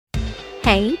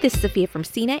Hey, this is Sophia from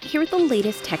CNET here with the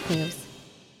latest tech news.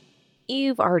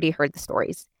 You've already heard the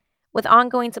stories. With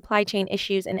ongoing supply chain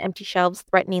issues and empty shelves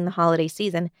threatening the holiday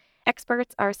season,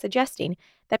 experts are suggesting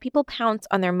that people pounce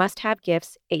on their must-have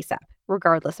gifts ASAP,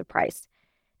 regardless of price.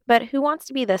 But who wants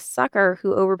to be the sucker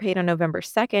who overpaid on November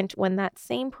 2nd when that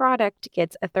same product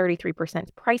gets a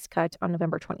 33% price cut on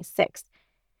November 26th?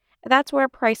 That's where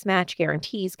price match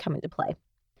guarantees come into play.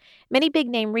 Many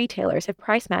big-name retailers have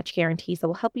price match guarantees that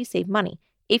will help you save money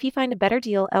if you find a better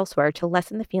deal elsewhere to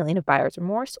lessen the feeling of buyer's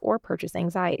remorse or purchase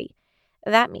anxiety.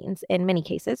 That means, in many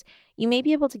cases, you may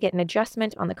be able to get an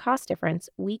adjustment on the cost difference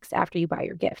weeks after you buy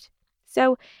your gift.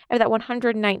 So, if that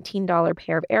 $119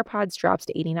 pair of AirPods drops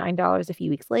to $89 a few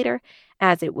weeks later,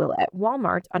 as it will at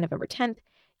Walmart on November 10th,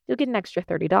 you'll get an extra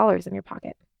 $30 in your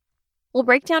pocket. We'll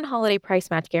break down holiday price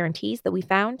match guarantees that we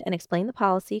found and explain the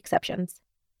policy exceptions.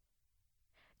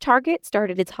 Target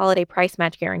started its holiday price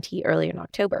match guarantee earlier in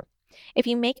October. If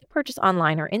you make a purchase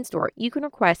online or in-store, you can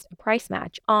request a price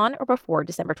match on or before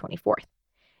December 24th.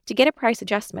 To get a price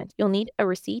adjustment, you'll need a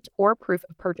receipt or proof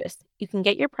of purchase. You can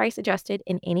get your price adjusted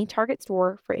in any Target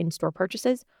store for in-store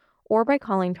purchases or by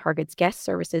calling Target's guest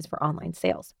services for online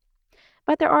sales.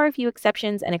 But there are a few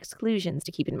exceptions and exclusions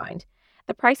to keep in mind.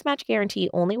 The price match guarantee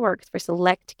only works for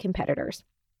select competitors,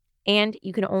 and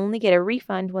you can only get a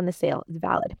refund when the sale is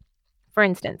valid. For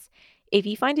instance, if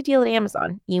you find a deal at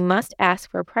Amazon, you must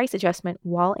ask for a price adjustment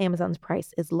while Amazon's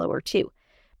price is lower too.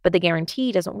 But the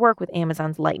guarantee doesn't work with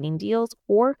Amazon's lightning deals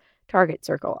or Target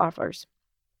Circle offers.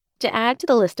 To add to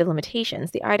the list of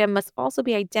limitations, the item must also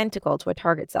be identical to what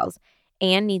Target sells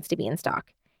and needs to be in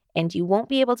stock. And you won't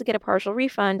be able to get a partial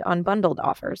refund on bundled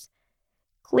offers.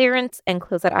 Clearance and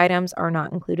closeout items are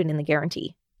not included in the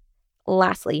guarantee.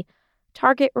 Lastly,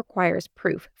 Target requires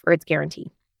proof for its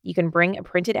guarantee. You can bring a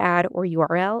printed ad or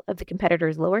URL of the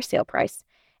competitor's lower sale price,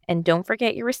 and don't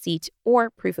forget your receipt or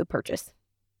proof of purchase.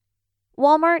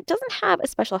 Walmart doesn't have a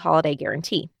special holiday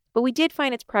guarantee, but we did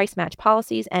find its price match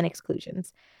policies and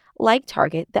exclusions. Like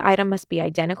Target, the item must be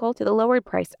identical to the lower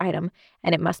priced item,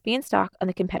 and it must be in stock on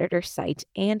the competitor's site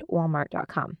and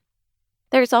Walmart.com.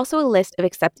 There's also a list of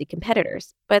accepted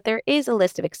competitors, but there is a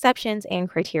list of exceptions and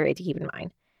criteria to keep in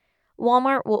mind.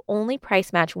 Walmart will only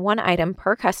price match one item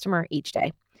per customer each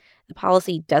day. The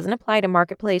policy doesn't apply to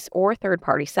marketplace or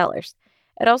third-party sellers.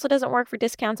 It also doesn't work for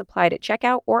discounts applied at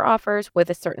checkout or offers with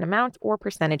a certain amount or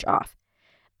percentage off.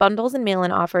 Bundles and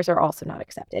mail-in offers are also not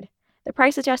accepted. The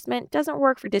price adjustment doesn't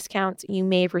work for discounts you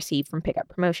may have received from pickup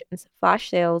promotions, flash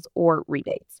sales, or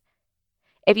rebates.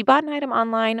 If you bought an item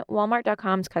online,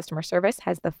 Walmart.com's customer service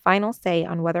has the final say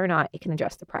on whether or not it can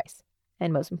adjust the price.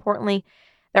 And most importantly,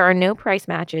 there are no price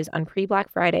matches on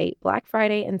pre-Black Friday, Black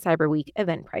Friday, and Cyber Week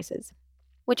event prices,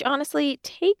 which honestly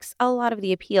takes a lot of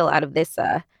the appeal out of this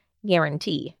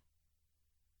guarantee.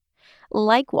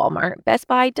 Like Walmart, Best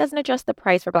Buy doesn't adjust the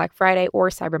price for Black Friday or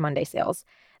Cyber Monday sales.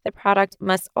 The product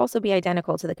must also be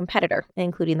identical to the competitor,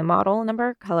 including the model,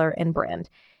 number, color, and brand.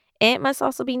 It must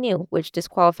also be new, which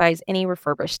disqualifies any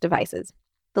refurbished devices.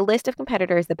 The list of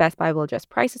competitors that Best Buy will adjust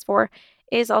prices for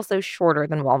is also shorter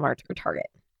than Walmart or Target.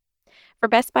 For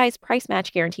Best Buy's price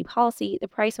match guarantee policy, the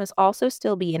price must also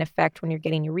still be in effect when you're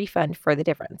getting your refund for the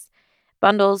difference.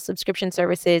 Bundles, subscription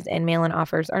services, and mail-in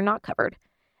offers are not covered.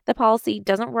 The policy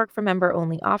doesn't work for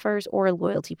member-only offers or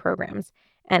loyalty programs,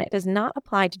 and it does not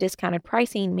apply to discounted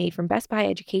pricing made from Best Buy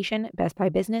Education, Best Buy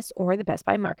Business, or the Best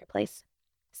Buy Marketplace.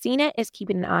 CNET is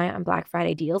keeping an eye on Black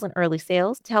Friday deals and early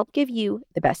sales to help give you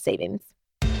the best savings.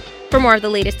 For more of the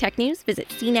latest tech news, visit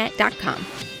cnet.com.